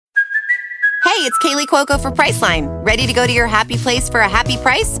it's Kaylee Cuoco for Priceline. Ready to go to your happy place for a happy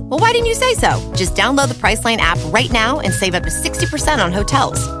price? Well, why didn't you say so? Just download the Priceline app right now and save up to 60% on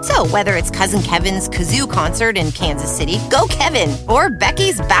hotels. So whether it's Cousin Kevin's Kazoo Concert in Kansas City, go Kevin, or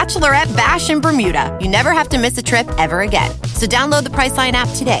Becky's Bachelorette Bash in Bermuda, you never have to miss a trip ever again. So download the Priceline app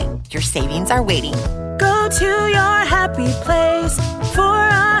today. Your savings are waiting. Go to your happy place for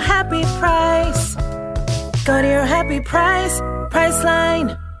a happy price. Go to your happy price,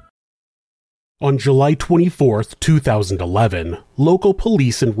 Priceline. On July 24, 2011, local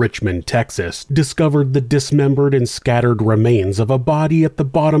police in Richmond, Texas, discovered the dismembered and scattered remains of a body at the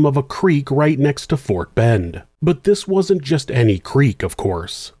bottom of a creek right next to Fort Bend. But this wasn't just any creek, of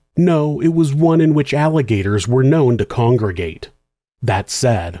course. No, it was one in which alligators were known to congregate. That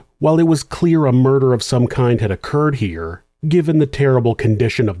said, while it was clear a murder of some kind had occurred here, given the terrible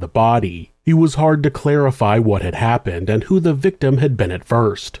condition of the body, it was hard to clarify what had happened and who the victim had been at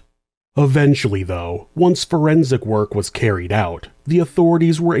first. Eventually, though, once forensic work was carried out, the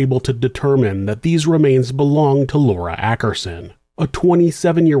authorities were able to determine that these remains belonged to Laura Ackerson, a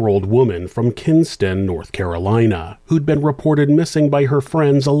 27-year-old woman from Kinston, North Carolina, who'd been reported missing by her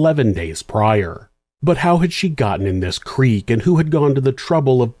friends 11 days prior. But how had she gotten in this creek, and who had gone to the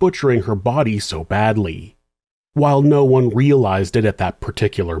trouble of butchering her body so badly? While no one realized it at that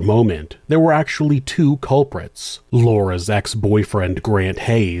particular moment, there were actually two culprits, Laura's ex-boyfriend Grant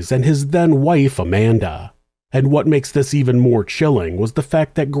Hayes and his then-wife Amanda. And what makes this even more chilling was the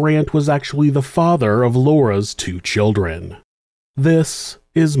fact that Grant was actually the father of Laura's two children. This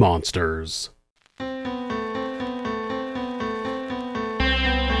is Monsters.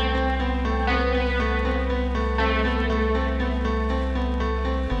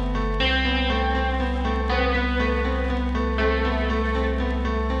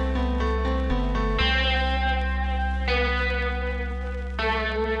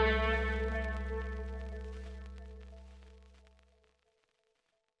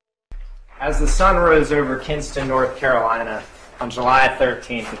 As the sun rose over Kinston, North Carolina on July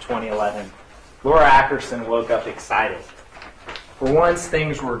 13th of 2011, Laura Ackerson woke up excited. For once,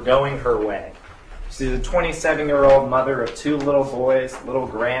 things were going her way. She's a 27-year-old mother of two little boys, little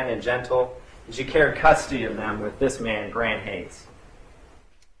Grant and Gentle, and she carried custody of them with this man, Grant Hayes.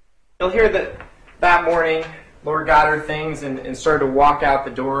 You'll hear that morning, Laura got her things and started to walk out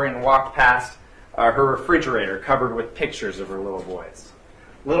the door and walked past her refrigerator covered with pictures of her little boys.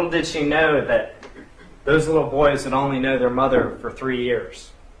 Little did she know that those little boys would only know their mother for 3 years.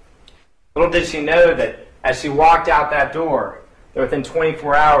 Little did she know that as she walked out that door, that within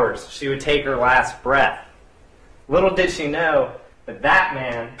 24 hours she would take her last breath. Little did she know that that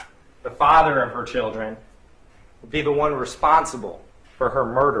man, the father of her children, would be the one responsible for her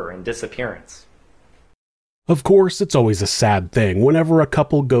murder and disappearance. Of course, it's always a sad thing whenever a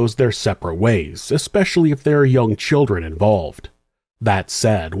couple goes their separate ways, especially if there are young children involved. That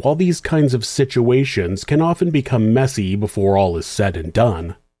said, while these kinds of situations can often become messy before all is said and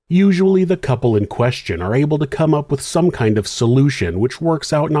done, usually the couple in question are able to come up with some kind of solution which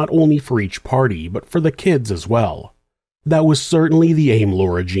works out not only for each party, but for the kids as well. That was certainly the aim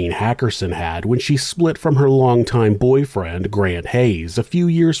Laura Jean Ackerson had when she split from her longtime boyfriend, Grant Hayes, a few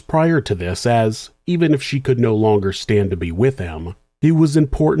years prior to this, as, even if she could no longer stand to be with him, it was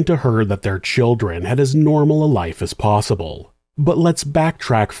important to her that their children had as normal a life as possible. But let's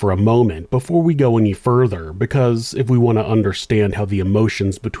backtrack for a moment before we go any further, because if we want to understand how the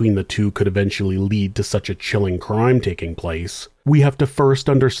emotions between the two could eventually lead to such a chilling crime taking place, we have to first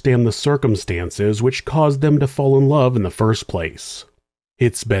understand the circumstances which caused them to fall in love in the first place.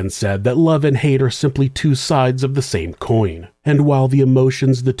 It's been said that love and hate are simply two sides of the same coin, and while the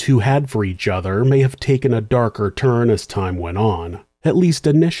emotions the two had for each other may have taken a darker turn as time went on, at least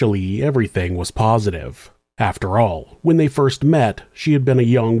initially everything was positive. After all, when they first met, she had been a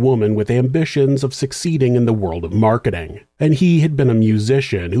young woman with ambitions of succeeding in the world of marketing, and he had been a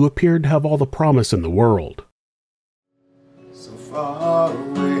musician who appeared to have all the promise in the world. So far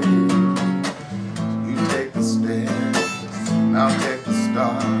away, you take the stairs, and I'll take the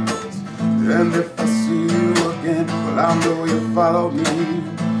stars. And if I see you again, well, I know you follow me.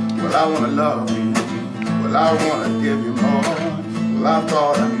 Well, I want to love you. Well, I want to give you more. Well, I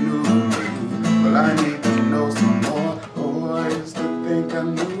thought I knew you. Well, I need to know some more. Oh, I used to think I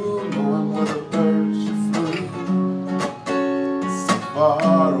knew, knowing where the birds should flee. So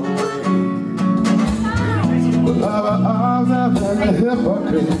far away. Well, our arms have been a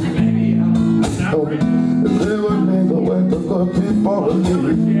hypocrite. Oh, they would make a way to go people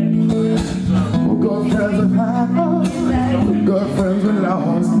leave. We're good friends with high, we're good friends with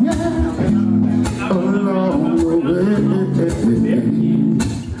loss. Yeah. Along the way.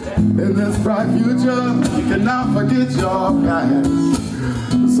 In this bright future, you cannot forget your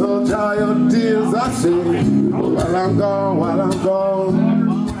past. So dry your tears, I say, while I'm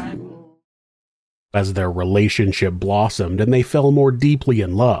gone. As their relationship blossomed and they fell more deeply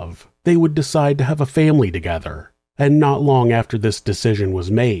in love, they would decide to have a family together. And not long after this decision was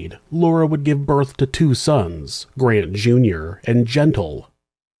made, Laura would give birth to 2 sons, Grant Jr. and Gentle.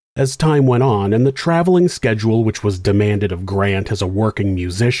 As time went on and the traveling schedule which was demanded of Grant as a working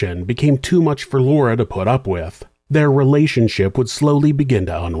musician became too much for Laura to put up with, their relationship would slowly begin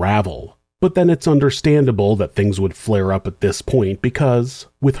to unravel. But then it's understandable that things would flare up at this point because,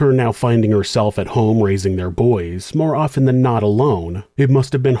 with her now finding herself at home raising their boys, more often than not alone, it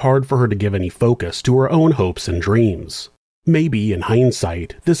must have been hard for her to give any focus to her own hopes and dreams. Maybe, in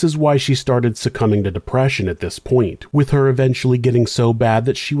hindsight, this is why she started succumbing to depression at this point, with her eventually getting so bad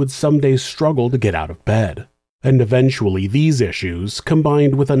that she would some days struggle to get out of bed. And eventually these issues,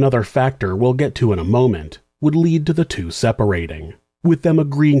 combined with another factor we'll get to in a moment, would lead to the 2 separating, with them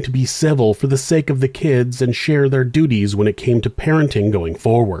agreeing to be civil for the sake of the kids and share their duties when it came to parenting going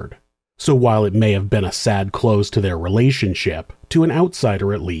forward. So while it may have been a sad close to their relationship, to an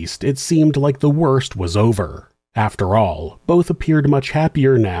outsider at least, it seemed like the worst was over. After all, both appeared much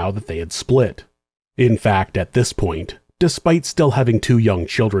happier now that they had split. In fact, at this point, despite still having 2 young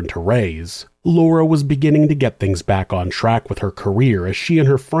children to raise, Laura was beginning to get things back on track with her career as she and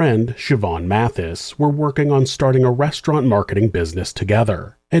her friend, Siobhan Mathis, were working on starting a restaurant marketing business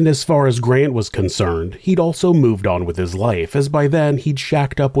together. And as far as Grant was concerned, he'd also moved on with his life, as by then he'd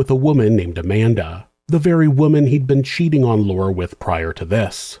shacked up with a woman named Amanda, the very woman he'd been cheating on Laura with prior to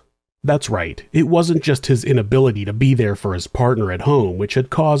this. That's right, it wasn't just his inability to be there for his partner at home which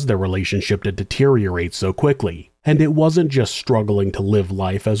had caused their relationship to deteriorate so quickly, and it wasn't just struggling to live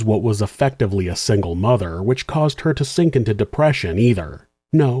life as what was effectively a single mother which caused her to sink into depression either.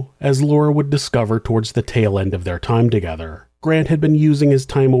 No, as Laura would discover towards the tail end of their time together, Grant had been using his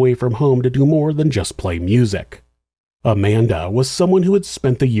time away from home to do more than just play music. Amanda was someone who had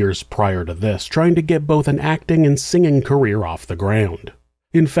spent the years prior to this trying to get both an acting and singing career off the ground.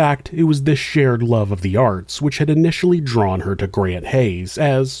 In fact, it was this shared love of the arts which had initially drawn her to Grant Hayes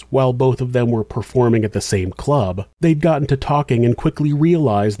as, while both of them were performing at the same club, they'd gotten to talking and quickly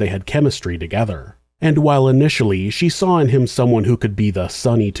realized they had chemistry together. And while initially she saw in him someone who could be the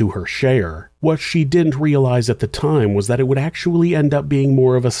Sonny to her Cher, what she didn't realize at the time was that it would actually end up being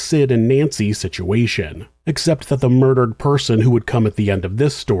more of a Sid and Nancy situation, except that the murdered person who would come at the end of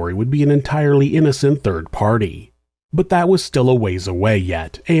this story would be an entirely innocent third party. But that was still a ways away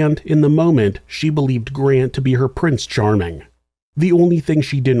yet, and, in the moment, she believed Grant to be her Prince Charming. The only thing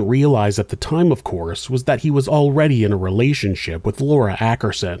she didn't realize at the time, of course, was that he was already in a relationship with Laura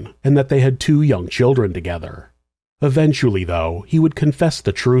Ackerson, and that they had 2 young children together. Eventually, though, he would confess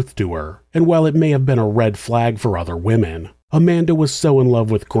the truth to her, and while it may have been a red flag for other women, Amanda was so in love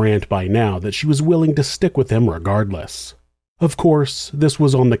with Grant by now that she was willing to stick with him regardless. Of course, this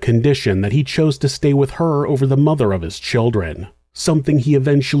was on the condition that he chose to stay with her over the mother of his children, something he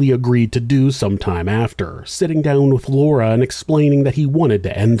eventually agreed to do sometime after, sitting down with Laura and explaining that he wanted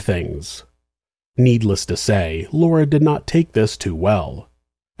to end things. Needless to say, Laura did not take this too well.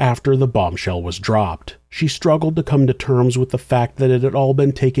 After the bombshell was dropped, she struggled to come to terms with the fact that it had all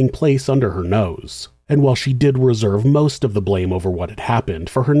been taking place under her nose. And while she did reserve most of the blame over what had happened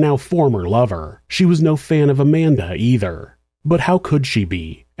for her now former lover, she was no fan of Amanda either. But how could she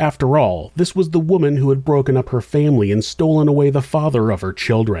be? After all, this was the woman who had broken up her family and stolen away the father of her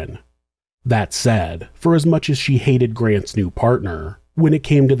children. That said, for as much as she hated Grant's new partner, when it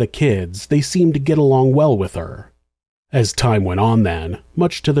came to the kids, they seemed to get along well with her. As time went on then,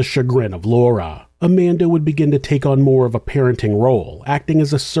 much to the chagrin of Laura, Amanda would begin to take on more of a parenting role, acting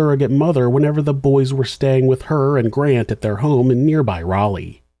as a surrogate mother whenever the boys were staying with her and Grant at their home in nearby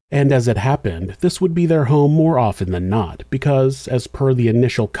Raleigh. And as it happened, this would be their home more often than not, because, as per the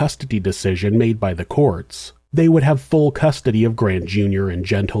initial custody decision made by the courts, they would have full custody of Grant Jr. and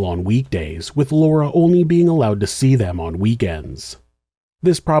Gentle on weekdays, with Laura only being allowed to see them on weekends.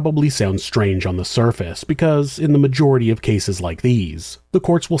 This probably sounds strange on the surface, because, in the majority of cases like these, the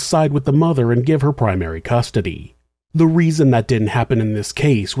courts will side with the mother and give her primary custody. The reason that didn't happen in this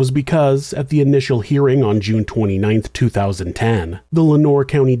case was because, at the initial hearing on June 29, 2010, the Lenoir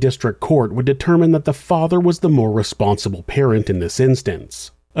County District Court would determine that the father was the more responsible parent in this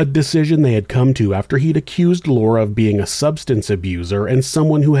instance, a decision they had come to after he'd accused Laura of being a substance abuser and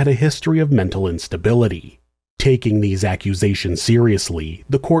someone who had a history of mental instability. Taking these accusations seriously,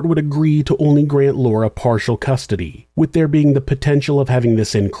 the court would agree to only grant Laura partial custody, with there being the potential of having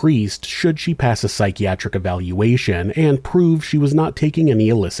this increased should she pass a psychiatric evaluation and prove she was not taking any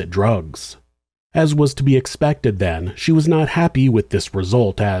illicit drugs. As was to be expected then, she was not happy with this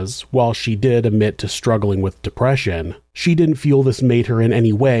result as, while she did admit to struggling with depression, she didn't feel this made her in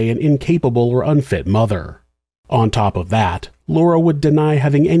any way an incapable or unfit mother. On top of that, Laura would deny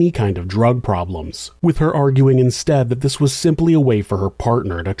having any kind of drug problems, with her arguing instead that this was simply a way for her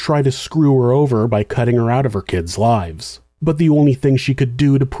partner to try to screw her over by cutting her out of her kids' lives. But the only thing she could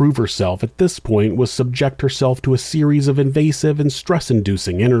do to prove herself at this point was subject herself to a series of invasive and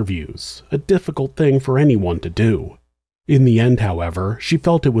stress-inducing interviews, a difficult thing for anyone to do. In the end, however, she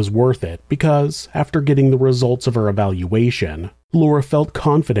felt it was worth it because, after getting the results of her evaluation, Laura felt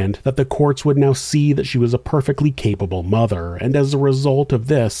confident that the courts would now see that she was a perfectly capable mother and as a result of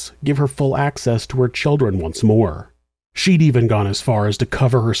this, give her full access to her children once more. She'd even gone as far as to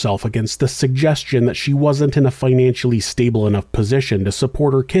cover herself against the suggestion that she wasn't in a financially stable enough position to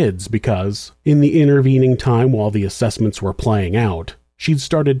support her kids because, in the intervening time while the assessments were playing out, she'd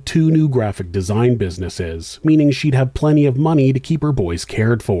started 2 new graphic design businesses, meaning she'd have plenty of money to keep her boys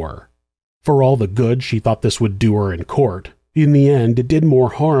cared for. For all the good she thought this would do her in court, in the end it did more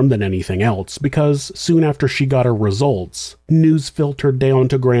harm than anything else because soon after she got her results, news filtered down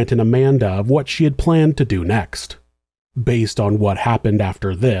to Grant and Amanda of what she had planned to do next. Based on what happened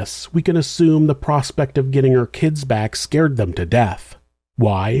after this, we can assume the prospect of getting her kids back scared them to death.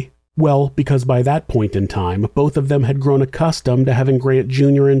 Why? Well, because by that point in time, both of them had grown accustomed to having Grant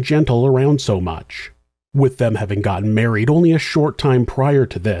Jr. and Gentle around so much. With them having gotten married only a short time prior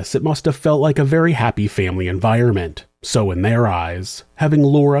to this, it must have felt like a very happy family environment. So in their eyes, having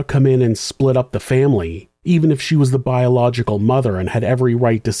Laura come in and split up the family, even if she was the biological mother and had every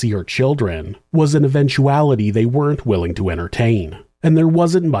right to see her children, was an eventuality they weren't willing to entertain. And there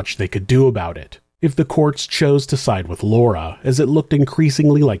wasn't much they could do about it. If the courts chose to side with Laura, as it looked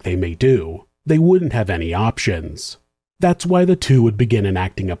increasingly like they may do, they wouldn't have any options. That's why the two would begin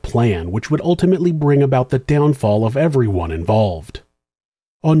enacting a plan which would ultimately bring about the downfall of everyone involved.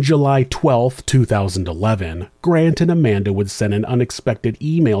 On July 12, 2011, Grant and Amanda would send an unexpected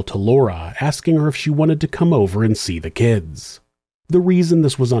email to Laura asking her if she wanted to come over and see the kids. The reason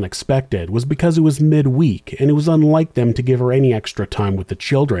this was unexpected was because it was midweek and it was unlike them to give her any extra time with the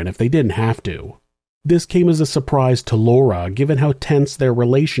children if they didn't have to. This came as a surprise to Laura given how tense their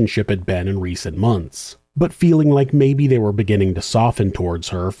relationship had been in recent months. But feeling like maybe they were beginning to soften towards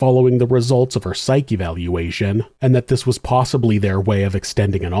her following the results of her psych evaluation, and that this was possibly their way of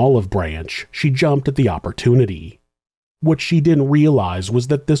extending an olive branch, she jumped at the opportunity. What she didn't realize was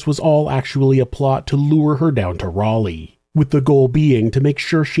that this was all actually a plot to lure her down to Raleigh, with the goal being to make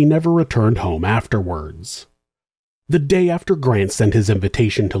sure she never returned home afterwards. The day after Grant sent his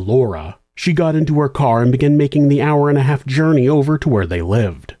invitation to Laura, she got into her car and began making the hour-and-a-half journey over to where they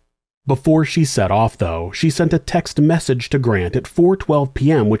lived. Before she set off, though, she sent a text message to Grant at 4:12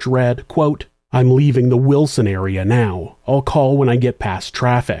 p.m. which read, quote, "I'm leaving the Wilson area now. I'll call when I get past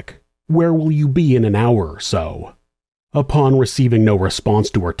traffic. Where will you be in an hour or so?" Upon receiving no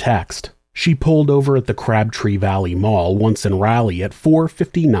response to her text, she pulled over at the Crabtree Valley Mall once in Raleigh at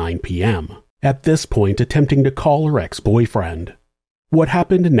 4:59 p.m., at this point attempting to call her ex-boyfriend. What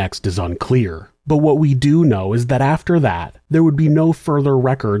happened next is unclear, but what we do know is that after that, there would be no further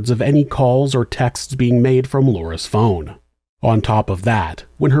records of any calls or texts being made from Laura's phone. On top of that,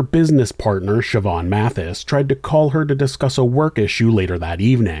 when her business partner, Siobhan Mathis, tried to call her to discuss a work issue later that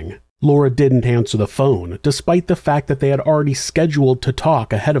evening, Laura didn't answer the phone, despite the fact that they had already scheduled to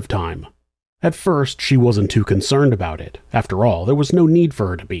talk ahead of time. At first, she wasn't too concerned about it. After all, there was no need for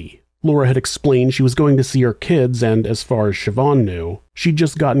her to be. Laura had explained she was going to see her kids and, as far as Siobhan knew, she'd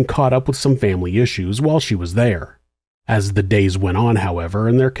just gotten caught up with some family issues while she was there. As the days went on, however,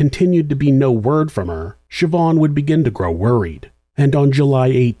 and there continued to be no word from her, Siobhan would begin to grow worried. And on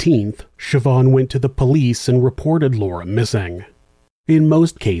July 18th, Siobhan went to the police and reported Laura missing. In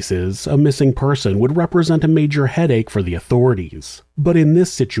most cases, a missing person would represent a major headache for the authorities, but in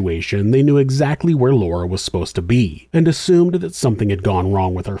this situation they knew exactly where Laura was supposed to be, and assumed that something had gone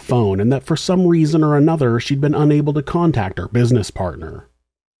wrong with her phone and that for some reason or another she'd been unable to contact her business partner.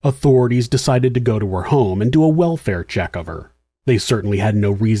 Authorities decided to go to her home and do a welfare check of her. They certainly had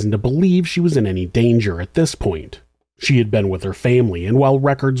no reason to believe she was in any danger at this point. She had been with her family, and while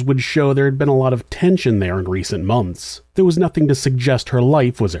records would show there had been a lot of tension there in recent months, there was nothing to suggest her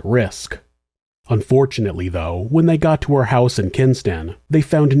life was at risk. Unfortunately, though, when they got to her house in Kinston, they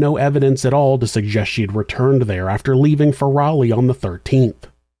found no evidence at all to suggest she had returned there after leaving for Raleigh on the 13th.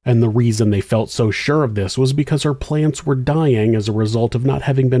 And the reason they felt so sure of this was because her plants were dying as a result of not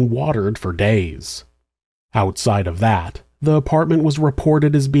having been watered for days. Outside of that, the apartment was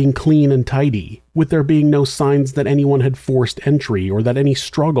reported as being clean and tidy, with there being no signs that anyone had forced entry or that any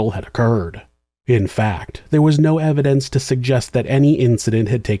struggle had occurred. In fact, there was no evidence to suggest that any incident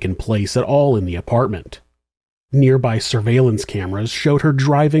had taken place at all in the apartment. Nearby surveillance cameras showed her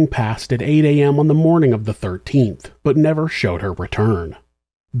driving past at 8 a.m. on the morning of the 13th, but never showed her return.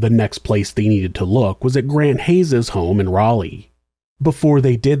 The next place they needed to look was at Grant Hayes' home in Raleigh. Before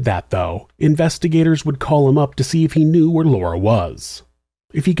they did that, though, investigators would call him up to see if he knew where Laura was.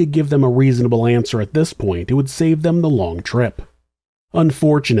 If he could give them a reasonable answer at this point, it would save them the long trip.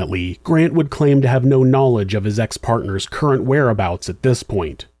 Unfortunately, Grant would claim to have no knowledge of his ex-partner's current whereabouts at this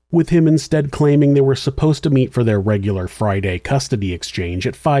point, with him instead claiming they were supposed to meet for their regular Friday custody exchange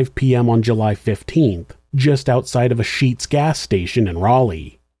at 5 p.m. on July 15th, just outside of a Sheetz gas station in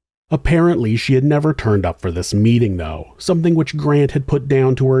Raleigh. Apparently, she had never turned up for this meeting, though, something which Grant had put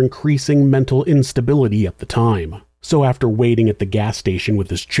down to her increasing mental instability at the time. So after waiting at the gas station with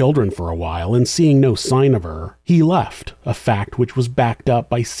his children for a while and seeing no sign of her, he left, a fact which was backed up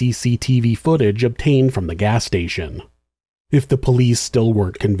by CCTV footage obtained from the gas station. If the police still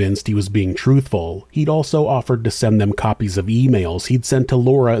weren't convinced he was being truthful, he'd also offered to send them copies of emails he'd sent to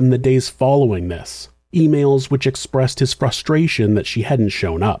Laura in the days following this, emails which expressed his frustration that she hadn't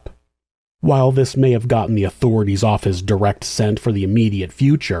shown up. While this may have gotten the authorities off his direct scent for the immediate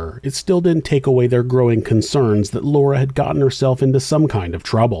future, it still didn't take away their growing concerns that Laura had gotten herself into some kind of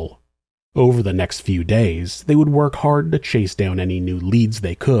trouble. Over the next few days, they would work hard to chase down any new leads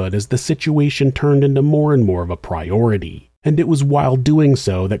they could as the situation turned into more and more of a priority, and it was while doing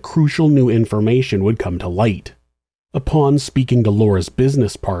so that crucial new information would come to light. Upon speaking to Laura's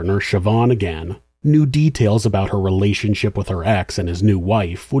business partner, Siobhan again, new details about her relationship with her ex and his new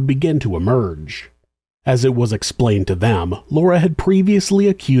wife would begin to emerge. As it was explained to them, Laura had previously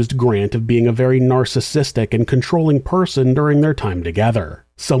accused Grant of being a very narcissistic and controlling person during their time together.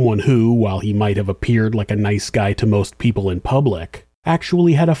 Someone who, while he might have appeared like a nice guy to most people in public,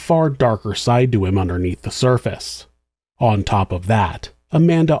 actually had a far darker side to him underneath the surface. On top of that,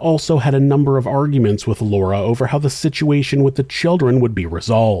 Amanda also had a number of arguments with Laura over how the situation with the children would be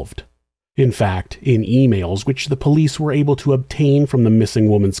resolved. In fact, in emails which the police were able to obtain from the missing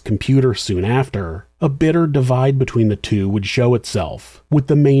woman's computer soon after, a bitter divide between the two would show itself, with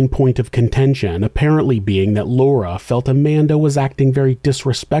the main point of contention apparently being that Laura felt Amanda was acting very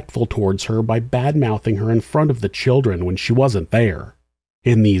disrespectful towards her by bad-mouthing her in front of the children when she wasn't there.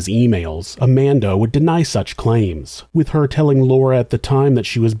 In these emails, Amanda would deny such claims, with her telling Laura at the time that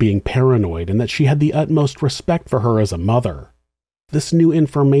she was being paranoid and that she had the utmost respect for her as a mother. This new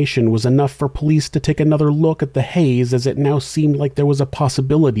information was enough for police to take another look at the Hayes, as it now seemed like there was a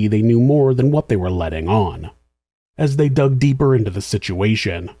possibility they knew more than what they were letting on. As they dug deeper into the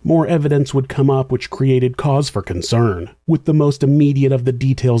situation, more evidence would come up which created cause for concern, with the most immediate of the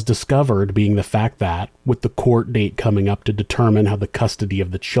details discovered being the fact that, with the court date coming up to determine how the custody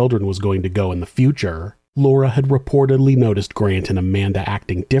of the children was going to go in the future, Laura had reportedly noticed Grant and Amanda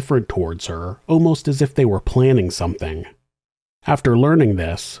acting different towards her, almost as if they were planning something. After learning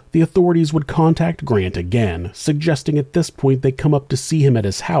this, the authorities would contact Grant again, suggesting at this point they come up to see him at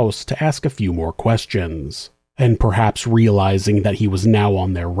his house to ask a few more questions. And perhaps realizing that he was now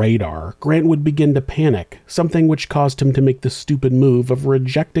on their radar, Grant would begin to panic, something which caused him to make the stupid move of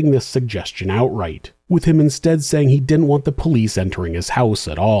rejecting this suggestion outright, with him instead saying he didn't want the police entering his house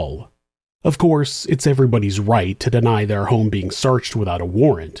at all. Of course, it's everybody's right to deny their home being searched without a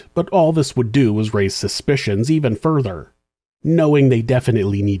warrant, but all this would do was raise suspicions even further. Knowing they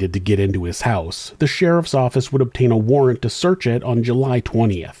definitely needed to get into his house, the sheriff's office would obtain a warrant to search it on July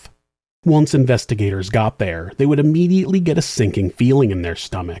 20th. Once investigators got there, they would immediately get a sinking feeling in their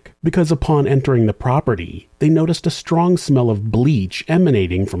stomach, because upon entering the property, they noticed a strong smell of bleach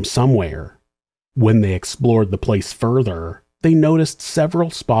emanating from somewhere. When they explored the place further, they noticed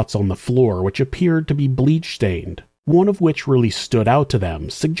several spots on the floor which appeared to be bleach-stained, one of which really stood out to them,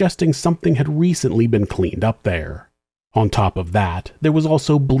 suggesting something had recently been cleaned up there. On top of that, there was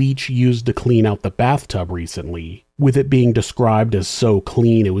also bleach used to clean out the bathtub recently, with it being described as so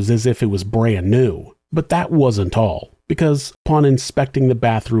clean it was as if it was brand new. But that wasn't all, because upon inspecting the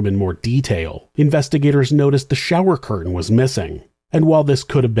bathroom in more detail, investigators noticed the shower curtain was missing. And while this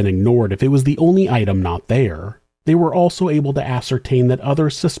could have been ignored if it was the only item not there, they were also able to ascertain that other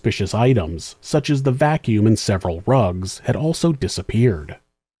suspicious items, such as the vacuum and several rugs, had also disappeared.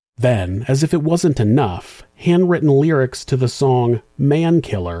 Then, as if it wasn't enough, handwritten lyrics to the song Man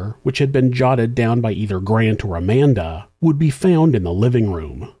Killer, which had been jotted down by either Grant or Amanda, would be found in the living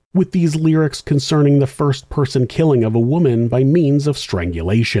room, with these lyrics concerning the first-person killing of a woman by means of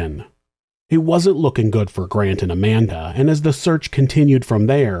strangulation. It wasn't looking good for Grant and Amanda, and as the search continued from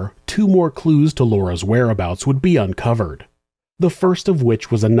there, 2 more clues to Laura's whereabouts would be uncovered. The first of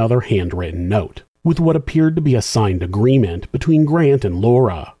which was another handwritten note, with what appeared to be a signed agreement between Grant and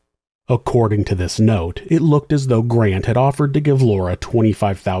Laura. According to this note, it looked as though Grant had offered to give Laura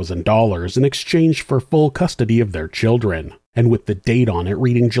 $25,000 in exchange for full custody of their children, and with the date on it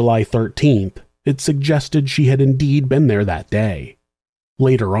reading July 13th, it suggested she had indeed been there that day.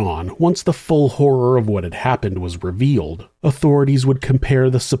 Later on, once the full horror of what had happened was revealed, authorities would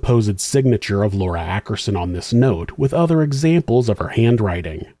compare the supposed signature of Laura Ackerson on this note with other examples of her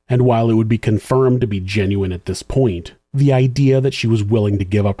handwriting, and while it would be confirmed to be genuine at this point, the idea that she was willing to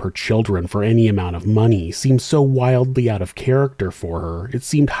give up her children for any amount of money seemed so wildly out of character for her, it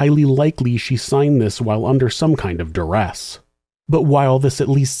seemed highly likely she signed this while under some kind of duress. But while this at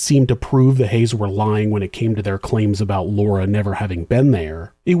least seemed to prove the Hayes were lying when it came to their claims about Laura never having been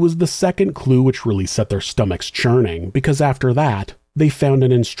there, it was the second clue which really set their stomachs churning, because after that, they found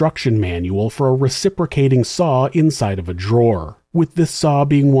an instruction manual for a reciprocating saw inside of a drawer, with this saw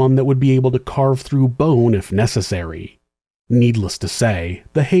being one that would be able to carve through bone if necessary. Needless to say,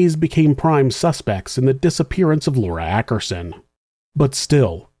 the Hayes became prime suspects in the disappearance of Laura Ackerson. But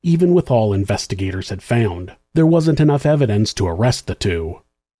still, even with all investigators had found, there wasn't enough evidence to arrest the 2.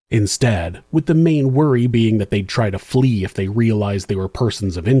 Instead, with the main worry being that they'd try to flee if they realized they were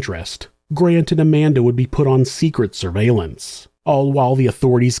persons of interest, Grant and Amanda would be put on secret surveillance, all while the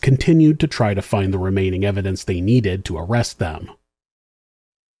authorities continued to try to find the remaining evidence they needed to arrest them.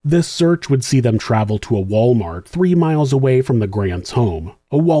 This search would see them travel to a Walmart 3 miles away from the Grants' home,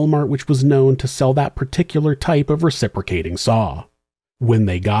 a Walmart which was known to sell that particular type of reciprocating saw. When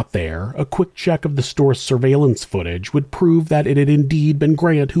they got there, a quick check of the store's surveillance footage would prove that it had indeed been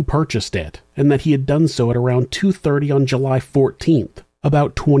Grant who purchased it, and that he had done so at around 2:30 on July 14th,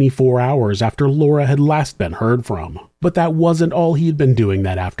 about 24 hours after Laura had last been heard from. But that wasn't all he had been doing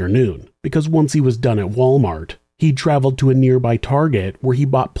that afternoon, because once he was done at Walmart, he traveled to a nearby Target where he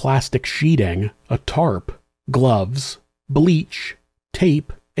bought plastic sheeting, a tarp, gloves, bleach,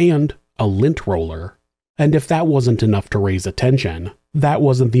 tape, and a lint roller. And if that wasn't enough to raise attention, that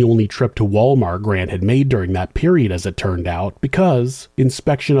wasn't the only trip to Walmart Grant had made during that period, as it turned out, because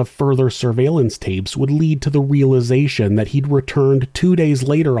inspection of further surveillance tapes would lead to the realization that he'd returned 2 days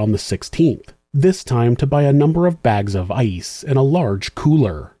later on the 16th, this time to buy a number of bags of ice and a large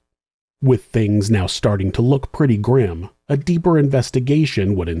cooler. With things now starting to look pretty grim, a deeper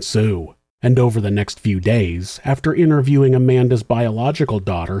investigation would ensue, and over the next few days, after interviewing Amanda's biological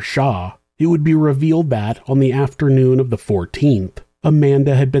daughter, Shaw, it would be revealed that, on the afternoon of the 14th,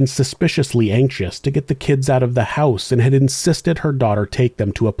 Amanda had been suspiciously anxious to get the kids out of the house and had insisted her daughter take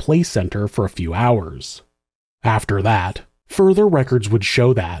them to a play center for a few hours. After that, further records would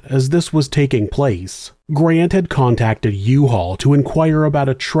show that, as this was taking place, Grant had contacted U-Haul to inquire about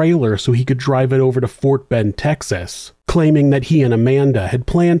a trailer so he could drive it over to Fort Bend, Texas, claiming that he and Amanda had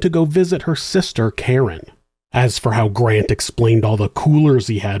planned to go visit her sister, Karen. As for how Grant explained all the coolers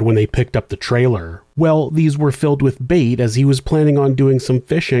he had when they picked up the trailer, well, these were filled with bait as he was planning on doing some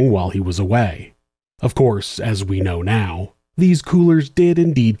fishing while he was away. Of course, as we know now, these coolers did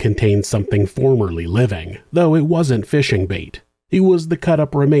indeed contain something formerly living, though it wasn't fishing bait. It was the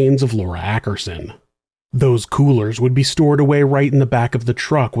cut-up remains of Laura Ackerson. Those coolers would be stored away right in the back of the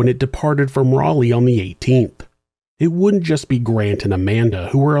truck when it departed from Raleigh on the 18th. It wouldn't just be Grant and Amanda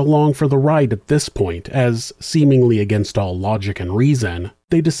who were along for the ride at this point, as, seemingly against all logic and reason,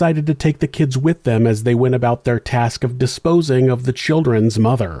 they decided to take the kids with them as they went about their task of disposing of the children's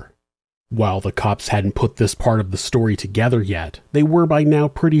mother. While the cops hadn't put this part of the story together yet, they were by now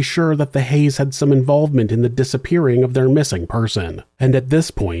pretty sure that the Hayes had some involvement in the disappearing of their missing person, and at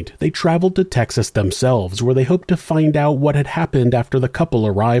this point, they traveled to Texas themselves where they hoped to find out what had happened after the couple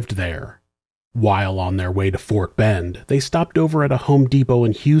arrived there. While on their way to Fort Bend, they stopped over at a Home Depot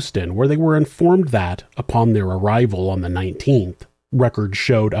in Houston where they were informed that, upon their arrival on the 19th, records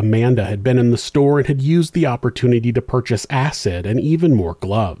showed Amanda had been in the store and had used the opportunity to purchase acid and even more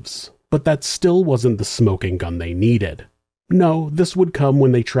gloves. But that still wasn't the smoking gun they needed. No, this would come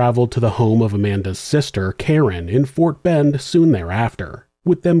when they traveled to the home of Amanda's sister, Karen, in Fort Bend soon thereafter,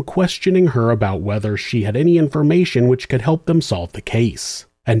 with them questioning her about whether she had any information which could help them solve the case.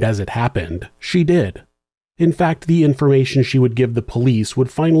 And as it happened, she did. In fact, the information she would give the police would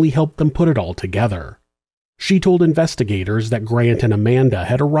finally help them put it all together. She told investigators that Grant and Amanda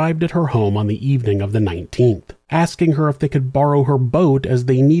had arrived at her home on the evening of the 19th, asking her if they could borrow her boat as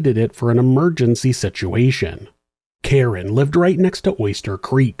they needed it for an emergency situation. Karen lived right next to Oyster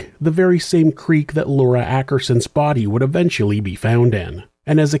Creek, the very same creek that Laura Ackerson's body would eventually be found in.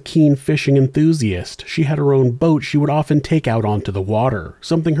 And as a keen fishing enthusiast, she had her own boat she would often take out onto the water,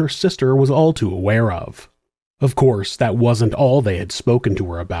 something her sister was all too aware of. Of course, that wasn't all they had spoken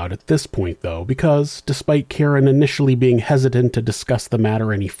to her about at this point though, because, despite Karen initially being hesitant to discuss the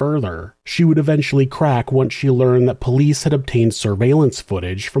matter any further, she would eventually crack once she learned that police had obtained surveillance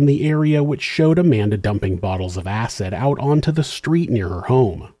footage from the area which showed Amanda dumping bottles of acid out onto the street near her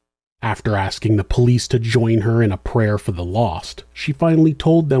home. After asking the police to join her in a prayer for the lost, she finally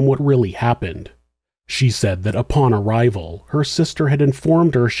told them what really happened. She said that upon arrival, her sister had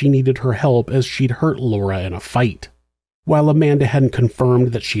informed her she needed her help as she'd hurt Laura in a fight. While Amanda hadn't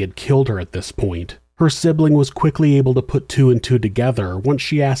confirmed that she had killed her at this point, her sibling was quickly able to put two and two together once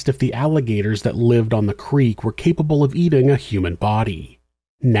she asked if the alligators that lived on the creek were capable of eating a human body.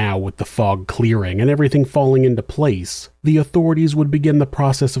 Now, with the fog clearing and everything falling into place, the authorities would begin the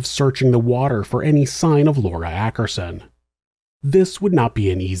process of searching the water for any sign of Laura Ackerson. This would not be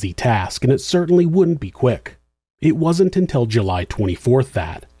an easy task, and it certainly wouldn't be quick. It wasn't until July 24th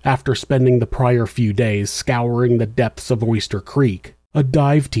that, after spending the prior few days scouring the depths of Oyster Creek, a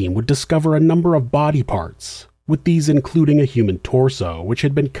dive team would discover a number of body parts, with these including a human torso which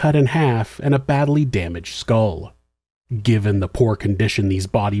had been cut in half and a badly damaged skull. Given the poor condition these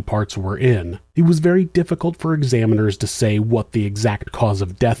body parts were in, it was very difficult for examiners to say what the exact cause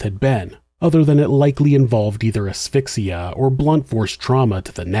of death had been, other than it likely involved either asphyxia or blunt force trauma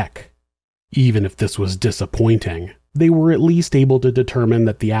to the neck. Even if this was disappointing, they were at least able to determine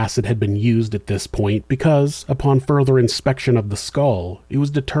that the acid had been used at this point because, upon further inspection of the skull, it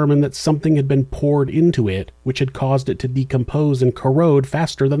was determined that something had been poured into it which had caused it to decompose and corrode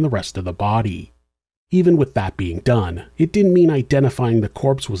faster than the rest of the body. Even with that being done, it didn't mean identifying the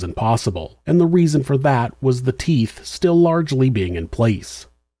corpse was impossible, and the reason for that was the teeth still largely being in place.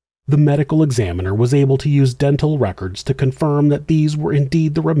 The medical examiner was able to use dental records to confirm that these were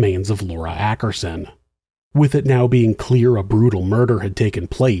indeed the remains of Laura Ackerson. With it now being clear a brutal murder had taken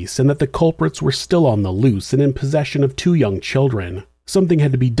place and that the culprits were still on the loose and in possession of two young children, something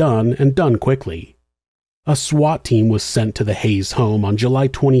had to be done and done quickly. A SWAT team was sent to the Hayes home on July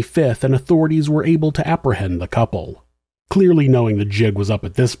 25th and authorities were able to apprehend the couple. Clearly knowing the jig was up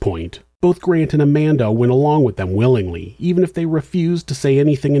at this point, both Grant and Amanda went along with them willingly, even if they refused to say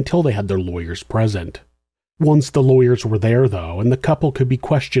anything until they had their lawyers present. Once the lawyers were there, though, and the couple could be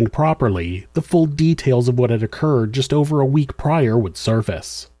questioned properly, the full details of what had occurred just over a week prior would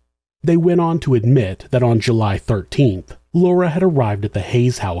surface. They went on to admit that on July 13th, Laura had arrived at the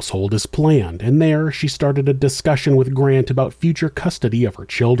Hayes household as planned, and there she started a discussion with Grant about future custody of her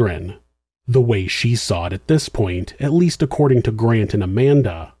children. The way she saw it at this point, at least according to Grant and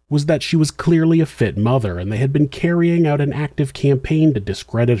Amanda, was that she was clearly a fit mother and they had been carrying out an active campaign to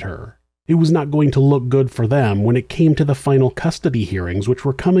discredit her. It was not going to look good for them when it came to the final custody hearings which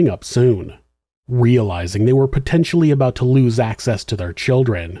were coming up soon. Realizing they were potentially about to lose access to their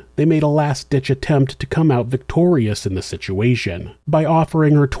children, they made a last-ditch attempt to come out victorious in the situation by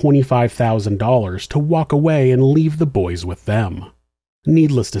offering her $25,000 to walk away and leave the boys with them.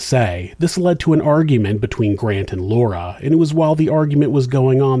 Needless to say, this led to an argument between Grant and Laura, and it was while the argument was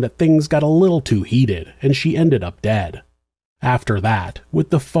going on that things got a little too heated, and she ended up dead. After that,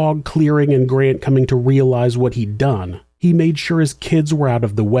 with the fog clearing and Grant coming to realize what he'd done, he made sure his kids were out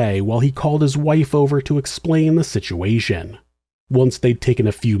of the way while he called his wife over to explain the situation. Once they'd taken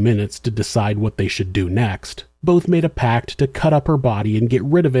a few minutes to decide what they should do next, both made a pact to cut up her body and get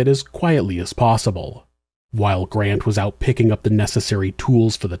rid of it as quietly as possible. While Grant was out picking up the necessary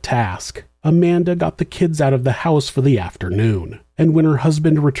tools for the task, Amanda got the kids out of the house for the afternoon, and when her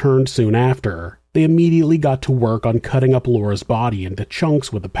husband returned soon after, they immediately got to work on cutting up Laura's body into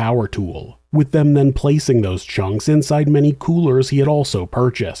chunks with a power tool, with them then placing those chunks inside many coolers he had also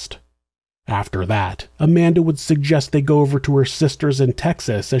purchased. After that, Amanda would suggest they go over to her sister's in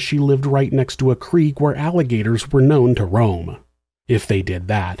Texas as she lived right next to a creek where alligators were known to roam. If they did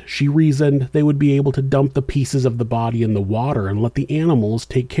that, she reasoned they would be able to dump the pieces of the body in the water and let the animals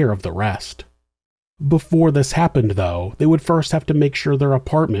take care of the rest. Before this happened, though, they would first have to make sure their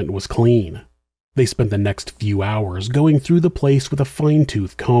apartment was clean. They spent the next few hours going through the place with a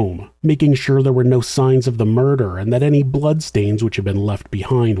fine-tooth comb, making sure there were no signs of the murder and that any bloodstains which had been left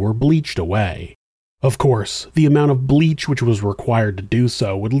behind were bleached away. Of course, the amount of bleach which was required to do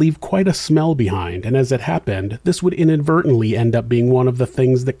so would leave quite a smell behind, and as it happened, this would inadvertently end up being one of the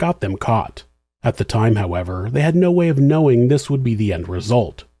things that got them caught. At the time, however, they had no way of knowing this would be the end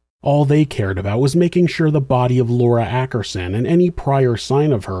result. All they cared about was making sure the body of Laura Ackerson and any prior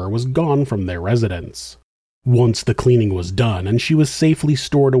sign of her was gone from their residence. Once the cleaning was done and she was safely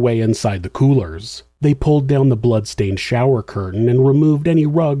stored away inside the coolers, they pulled down the blood-stained shower curtain and removed any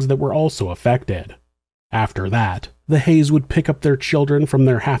rugs that were also affected. After that, the Hayes would pick up their children from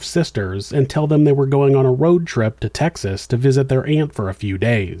their half-sisters and tell them they were going on a road trip to Texas to visit their aunt for a few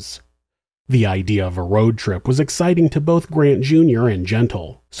days. The idea of a road trip was exciting to both Grant Jr. and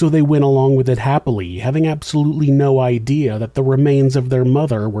Gentle, so they went along with it happily, having absolutely no idea that the remains of their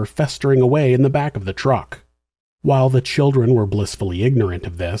mother were festering away in the back of the truck. While the children were blissfully ignorant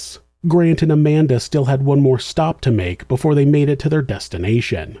of this, Grant and Amanda still had one more stop to make before they made it to their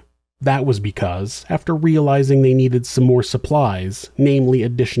destination. That was because, after realizing they needed some more supplies, namely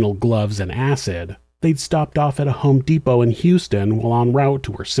additional gloves and acid, they'd stopped off at a Home Depot in Houston while en route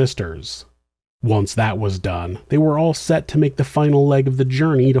to her sister's. Once that was done, they were all set to make the final leg of the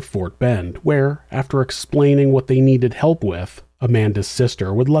journey to Fort Bend, where, after explaining what they needed help with, Amanda's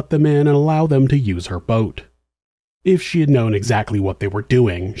sister would let them in and allow them to use her boat. If she had known exactly what they were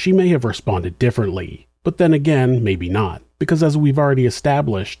doing, she may have responded differently, but then again, maybe not, because as we've already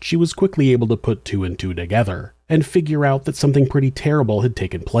established, she was quickly able to put two and two together, and figure out that something pretty terrible had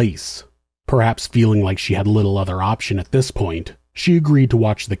taken place. Perhaps feeling like she had little other option at this point, she agreed to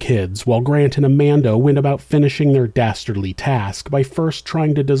watch the kids while Grant and Amanda went about finishing their dastardly task by first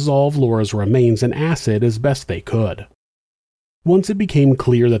trying to dissolve Laura's remains in acid as best they could. Once it became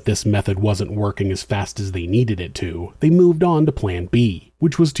clear that this method wasn't working as fast as they needed it to, they moved on to Plan B,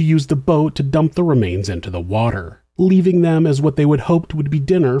 which was to use the boat to dump the remains into the water, leaving them as what they would hoped would be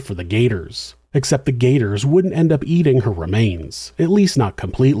dinner for the Gators. Except the Gators wouldn't end up eating her remains, at least not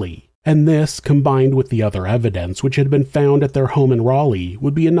completely, and this, combined with the other evidence which had been found at their home in Raleigh,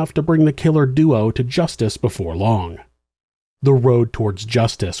 would be enough to bring the killer duo to justice before long. The road towards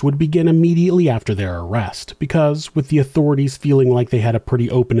justice would begin immediately after their arrest, because, with the authorities feeling like they had a pretty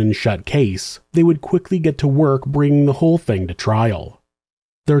open and shut case, they would quickly get to work bringing the whole thing to trial.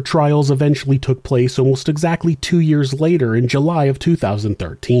 Their trials eventually took place almost exactly 2 years later in July of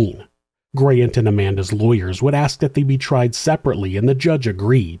 2013. Grant and Amanda's lawyers would ask that they be tried separately, and the judge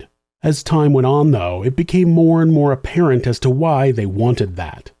agreed. As time went on, though, it became more and more apparent as to why they wanted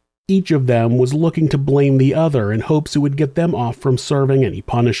that. Each of them was looking to blame the other in hopes it would get them off from serving any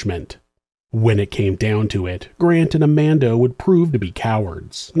punishment. When it came down to it, Grant and Amanda would prove to be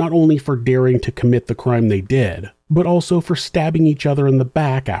cowards, not only for daring to commit the crime they did, but also for stabbing each other in the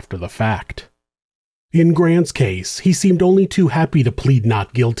back after the fact. In Grant's case, he seemed only too happy to plead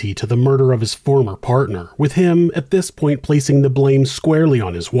not guilty to the murder of his former partner, with him at this point placing the blame squarely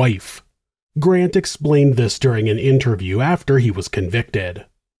on his wife. Grant explained this during an interview after he was convicted.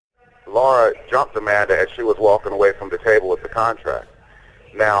 Laura jumped Amanda as she was walking away from the table with the contract.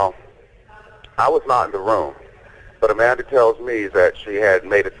 Now, I was not in the room, but Amanda tells me that she had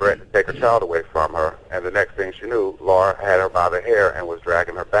made a threat to take her child away from her, and the next thing she knew, Laura had her by the hair and was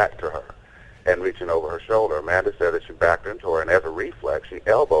dragging her back to her and reaching over her shoulder. Amanda said that she backed into her, and as a reflex, she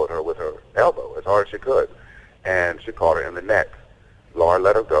elbowed her with her elbow as hard as she could, and she caught her in the neck. Laura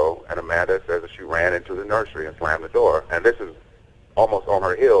let her go, and Amanda says that she ran into the nursery and slammed the door, and this is almost on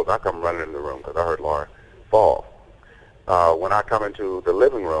her heels. I come running in the room because I heard Laura fall. When I come into the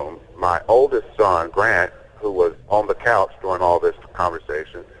living room, my oldest son, Grant, who was on the couch during all this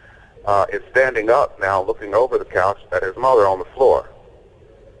conversation, is standing up now looking over the couch at his mother on the floor.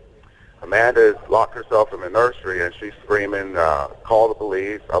 Amanda has locked herself in the nursery and she's screaming, call the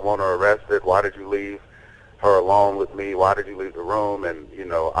police, I want her arrested, why did you leave her alone with me, why did you leave the room? And, you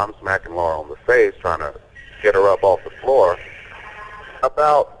know, I'm smacking Laura on the face trying to get her up off the floor.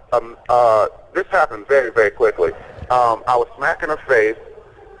 This happened very, very quickly. I was smacking her face,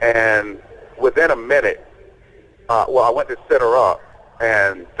 and within a minute, I went to sit her up,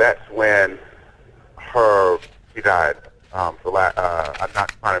 and that's when she died. I'm not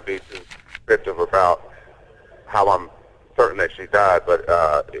trying to be too descriptive about how I'm certain that she died, but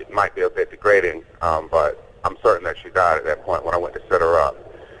it might be a bit degrading, but I'm certain that she died at that point when I went to sit her up.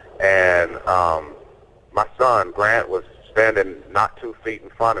 And my son, Grant, was standing not 2 feet in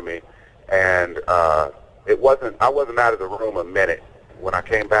front of me, and I wasn't out of the room a minute. When I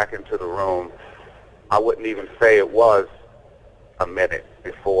came back into the room, I wouldn't even say it was a minute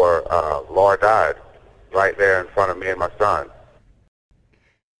before Laura died, right there in front of me and my son.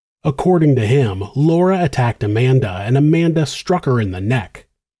 According to him, Laura attacked Amanda, and Amanda struck her in the neck.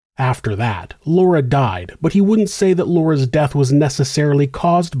 After that, Laura died, but he wouldn't say that Laura's death was necessarily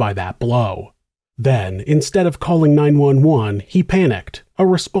caused by that blow. Then, instead of calling 911, he panicked, a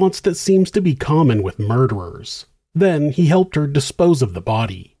response that seems to be common with murderers. Then he helped her dispose of the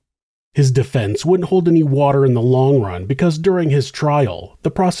body. His defense wouldn't hold any water in the long run because during his trial,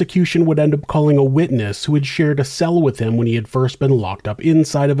 the prosecution would end up calling a witness who had shared a cell with him when he had first been locked up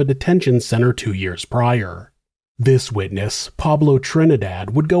inside of a detention center 2 years prior. This witness, Pablo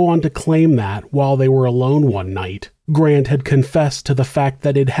Trinidad, would go on to claim that, while they were alone one night, Grant had confessed to the fact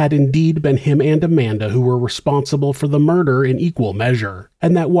that it had indeed been him and Amanda who were responsible for the murder in equal measure,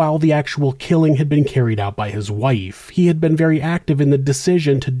 and that while the actual killing had been carried out by his wife, he had been very active in the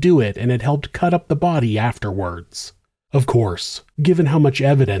decision to do it and had helped cut up the body afterwards. Of course, given how much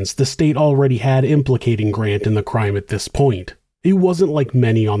evidence the state already had implicating Grant in the crime at this point, it wasn't like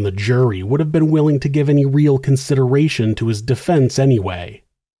many on the jury would have been willing to give any real consideration to his defense anyway.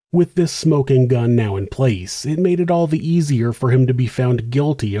 With this smoking gun now in place, it made it all the easier for him to be found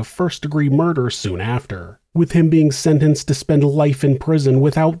guilty of first-degree murder soon after, with him being sentenced to spend life in prison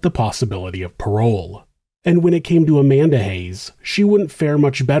without the possibility of parole. And when it came to Amanda Hayes, she wouldn't fare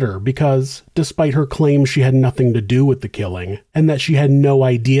much better because, despite her claim she had nothing to do with the killing, and that she had no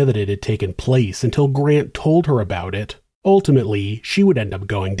idea that it had taken place until Grant told her about it, ultimately she would end up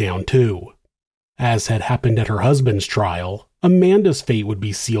going down too. As had happened at her husband's trial, Amanda's fate would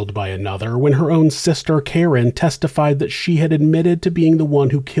be sealed by another when her own sister Karen testified that she had admitted to being the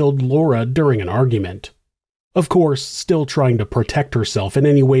one who killed Laura during an argument. Of course, still trying to protect herself in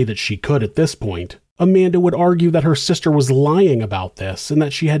any way that she could at this point, Amanda would argue that her sister was lying about this and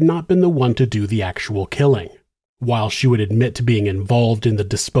that she had not been the one to do the actual killing. While she would admit to being involved in the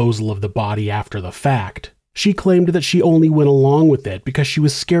disposal of the body after the fact, she claimed that she only went along with it because she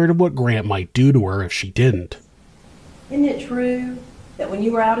was scared of what Grant might do to her if she didn't. Isn't it true that when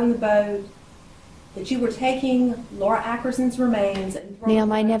you were out in the boat, that you were taking Laura Ackerson's remains and throwing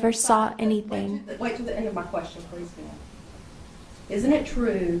Ma'am, I never saw anything. Wait till the end of my question, please, ma'am. Isn't it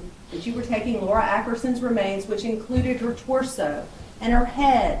true that you were taking Laura Ackerson's remains, which included her torso and her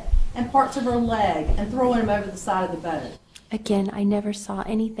head and parts of her leg, and throwing them over the side of the boat? Again, I never saw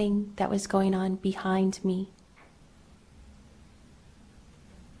anything that was going on behind me.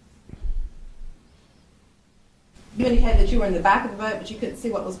 You indicated that you were in the back of the boat, but you couldn't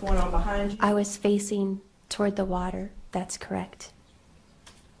see what was going on behind you? I was facing toward the water. That's correct.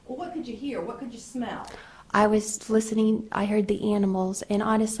 Well, what could you hear? What could you smell? I was listening. I heard the animals, and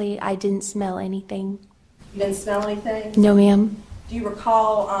honestly, I didn't smell anything. You didn't smell anything? No, ma'am. Do you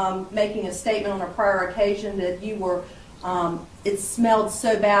recall making a statement on a prior occasion that you were, it smelled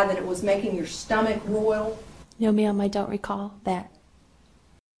so bad that it was making your stomach roil? No, ma'am, I don't recall that.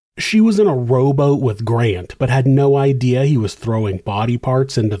 She was in a rowboat with Grant, but had no idea he was throwing body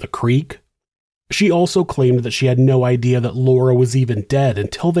parts into the creek. She also claimed that she had no idea that Laura was even dead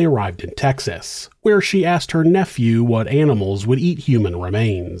until they arrived in Texas, where she asked her nephew what animals would eat human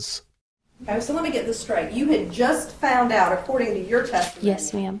remains. Okay, so let me get this straight. You had just found out, according to your testimony,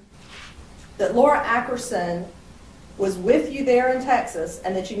 Yes, ma'am. that Laura Ackerson was with you there in Texas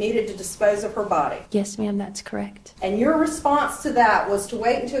and that you needed to dispose of her body. Yes, ma'am, that's correct. And your response to that was to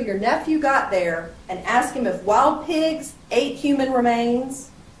wait until your nephew got there and ask him if wild pigs ate human remains,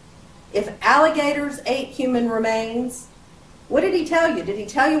 if alligators ate human remains. What did he tell you? Did he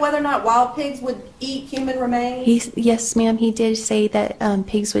tell you whether or not wild pigs would eat human remains? Yes, ma'am, he did say that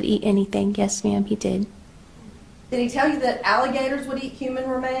pigs would eat anything. Yes, ma'am, he did. Did he tell you that alligators would eat human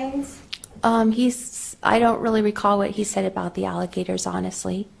remains? I don't really recall what he said about the alligators,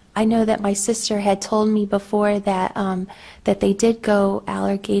 honestly. I know that my sister had told me before that that they did go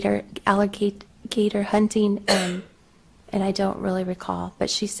alligator hunting, and I don't really recall. But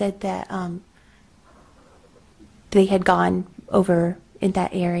she said that they had gone over in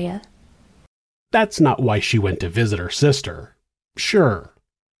that area. That's not why she went to visit her sister. Sure.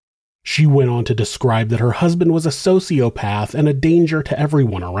 She went on to describe that her husband was a sociopath and a danger to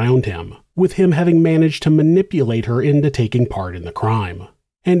everyone around him, with him having managed to manipulate her into taking part in the crime.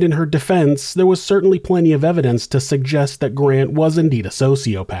 And in her defense, there was certainly plenty of evidence to suggest that Grant was indeed a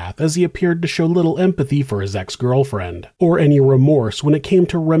sociopath, as he appeared to show little empathy for his ex-girlfriend, or any remorse when it came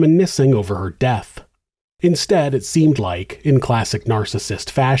to reminiscing over her death. Instead, it seemed like, in classic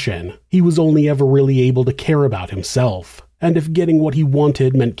narcissist fashion, he was only ever really able to care about himself, and if getting what he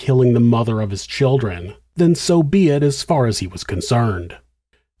wanted meant killing the mother of his children, then so be it as far as he was concerned.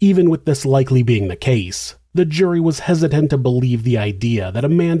 Even with this likely being the case, the jury was hesitant to believe the idea that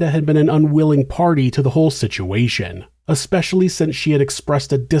Amanda had been an unwilling party to the whole situation, especially since she had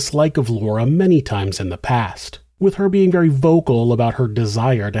expressed a dislike of Laura many times in the past, with her being very vocal about her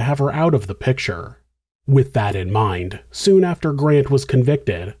desire to have her out of the picture. With that in mind, soon after Grant was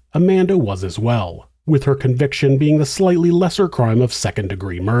convicted, Amanda was as well, with her conviction being the slightly lesser crime of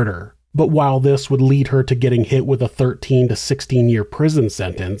second-degree murder. But while this would lead her to getting hit with a 13 to 16-year prison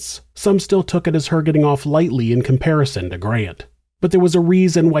sentence, some still took it as her getting off lightly in comparison to Grant. But there was a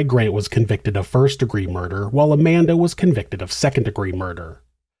reason why Grant was convicted of first-degree murder, while Amanda was convicted of second-degree murder.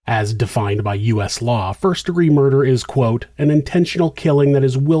 As defined by U.S. law, first-degree murder is, quote, an intentional killing that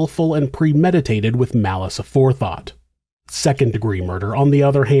is willful and premeditated with malice aforethought. Second-degree murder, on the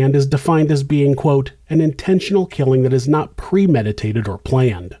other hand, is defined as being, quote, an intentional killing that is not premeditated or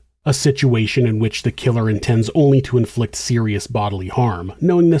planned. A situation in which the killer intends only to inflict serious bodily harm,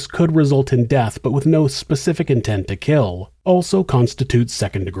 knowing this could result in death but with no specific intent to kill, also constitutes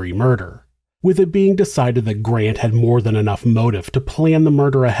second-degree murder. With it being decided that Grant had more than enough motive to plan the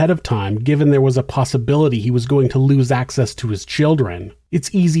murder ahead of time given there was a possibility he was going to lose access to his children,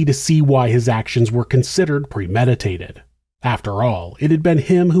 it's easy to see why his actions were considered premeditated. After all, it had been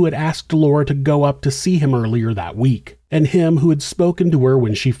him who had asked Laura to go up to see him earlier that week, and him who had spoken to her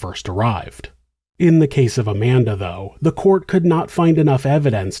when she first arrived. In the case of Amanda, though, the court could not find enough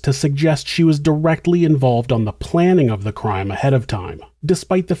evidence to suggest she was directly involved on the planning of the crime ahead of time,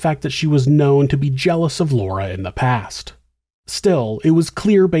 despite the fact that she was known to be jealous of Laura in the past. Still, it was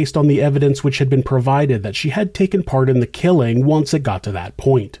clear based on the evidence which had been provided that she had taken part in the killing once it got to that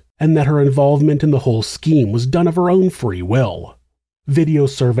point, and that her involvement in the whole scheme was done of her own free will. Video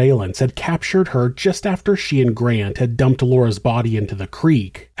surveillance had captured her just after she and Grant had dumped Laura's body into the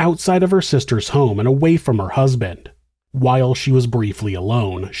creek, outside of her sister's home and away from her husband. While she was briefly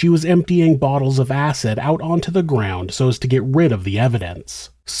alone, she was emptying bottles of acid out onto the ground so as to get rid of the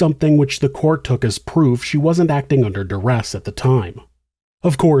evidence, something which the court took as proof she wasn't acting under duress at the time.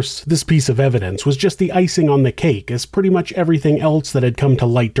 Of course, this piece of evidence was just the icing on the cake, as pretty much everything else that had come to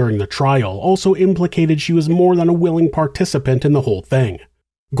light during the trial also implicated she was more than a willing participant in the whole thing.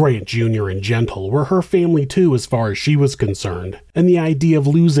 Grant Jr. and Gentle were her family too as far as she was concerned, and the idea of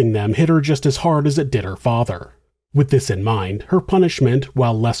losing them hit her just as hard as it did her father. With this in mind, her punishment,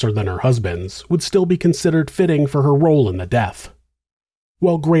 while lesser than her husband's, would still be considered fitting for her role in the death.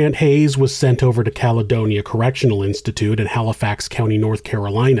 While Grant Hayes was sent over to Caledonia Correctional Institute in Halifax County, North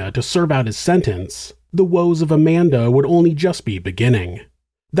Carolina to serve out his sentence, the woes of Amanda would only just be beginning.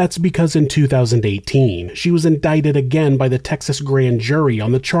 That's because in 2018, she was indicted again by the Texas grand jury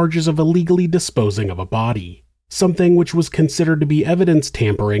on the charges of illegally disposing of a body, something which was considered to be evidence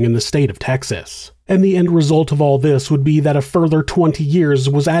tampering in the state of Texas. And the end result of all this would be that a further 20 years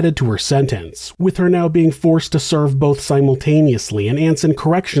was added to her sentence, with her now being forced to serve both simultaneously in Anson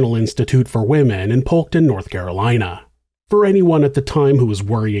Correctional Institute for Women in Polkton, North Carolina. For anyone at the time who was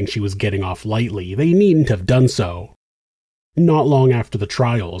worrying she was getting off lightly, they needn't have done so. Not long after the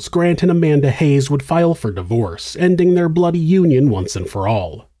trials, Grant and Amanda Hayes would file for divorce, ending their bloody union once and for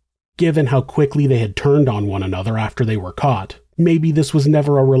all. Given how quickly they had turned on one another after they were caught, maybe this was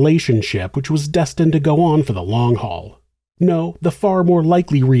never a relationship which was destined to go on for the long haul. No, the far more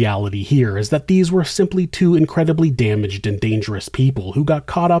likely reality here is that these were simply two incredibly damaged and dangerous people who got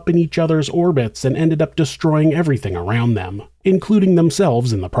caught up in each other's orbits and ended up destroying everything around them, including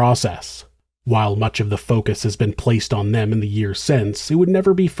themselves in the process. While much of the focus has been placed on them in the years since, it would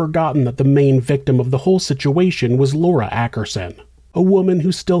never be forgotten that the main victim of the whole situation was Laura Ackerson, a woman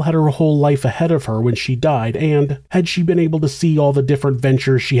who still had her whole life ahead of her when she died and, had she been able to see all the different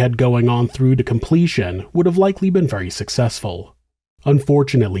ventures she had going on through to completion, would have likely been very successful.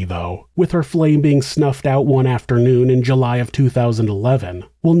 Unfortunately though, with her flame being snuffed out one afternoon in July of 2011,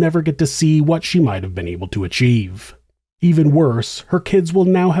 we'll never get to see what she might have been able to achieve. Even worse, her kids will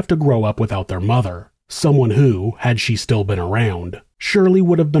now have to grow up without their mother, someone who, had she still been around, surely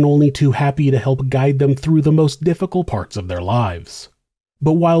would have been only too happy to help guide them through the most difficult parts of their lives.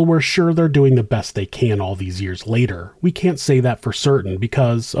 But while we're sure they're doing the best they can all these years later, we can't say that for certain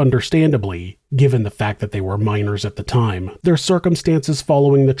because, understandably, given the fact that they were minors at the time, their circumstances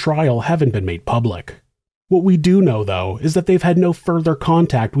following the trial haven't been made public. What we do know, though, is that they've had no further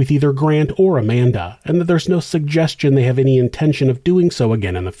contact with either Grant or Amanda, and that there's no suggestion they have any intention of doing so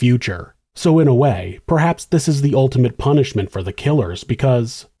again in the future. So in a way, perhaps this is the ultimate punishment for the killers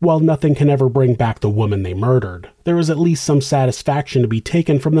because, while nothing can ever bring back the woman they murdered, there is at least some satisfaction to be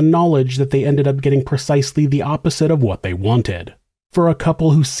taken from the knowledge that they ended up getting precisely the opposite of what they wanted. For a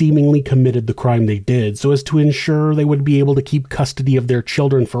couple who seemingly committed the crime they did so as to ensure they would be able to keep custody of their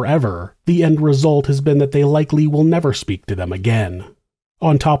children forever, the end result has been that they likely will never speak to them again.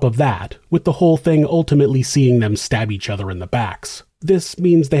 On top of that, with the whole thing ultimately seeing them stab each other in the backs, this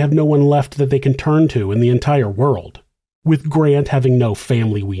means they have no one left that they can turn to in the entire world. With Grant having no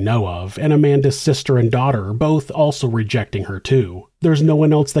family we know of, and Amanda's sister and daughter both also rejecting her too, there's no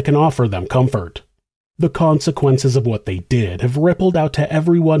one else that can offer them comfort. The consequences of what they did have rippled out to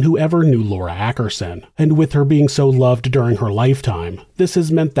everyone who ever knew Laura Ackerson, and with her being so loved during her lifetime, this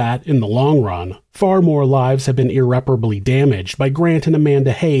has meant that, in the long run, far more lives have been irreparably damaged by Grant and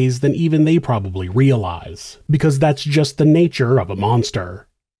Amanda Hayes than even they probably realize, because that's just the nature of a monster.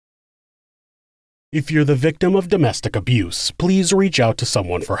 If you're the victim of domestic abuse, please reach out to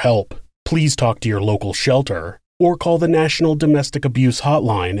someone for help. Please talk to your local shelter, or call the National Domestic Abuse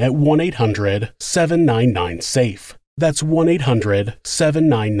Hotline at 1-800-799-SAFE. That's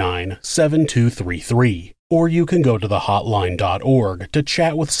 1-800-799-7233. Or you can go to thehotline.org to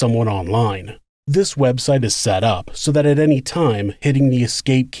chat with someone online. This website is set up so that at any time, hitting the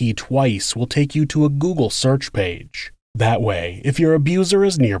escape key twice will take you to a Google search page. That way, if your abuser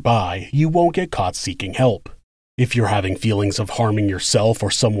is nearby, you won't get caught seeking help. If you're having feelings of harming yourself or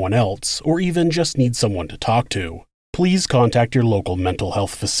someone else, or even just need someone to talk to, please contact your local mental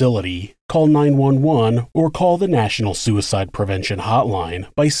health facility, call 911, or call the National Suicide Prevention Hotline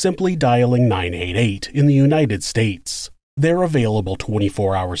by simply dialing 988 in the United States. They're available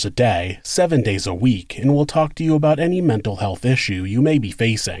 24 hours a day, 7 days a week, and will talk to you about any mental health issue you may be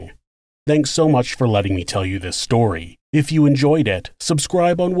facing. Thanks so much for letting me tell you this story. If you enjoyed it,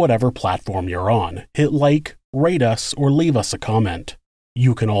 subscribe on whatever platform you're on, hit like, rate us, or leave us a comment.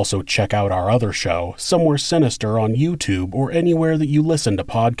 You can also check out our other show, Somewhere Sinister, on YouTube or anywhere that you listen to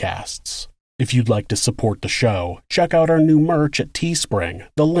podcasts. If you'd like to support the show, check out our new merch at Teespring.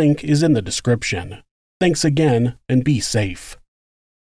 The link is in the description. Thanks again, and be safe.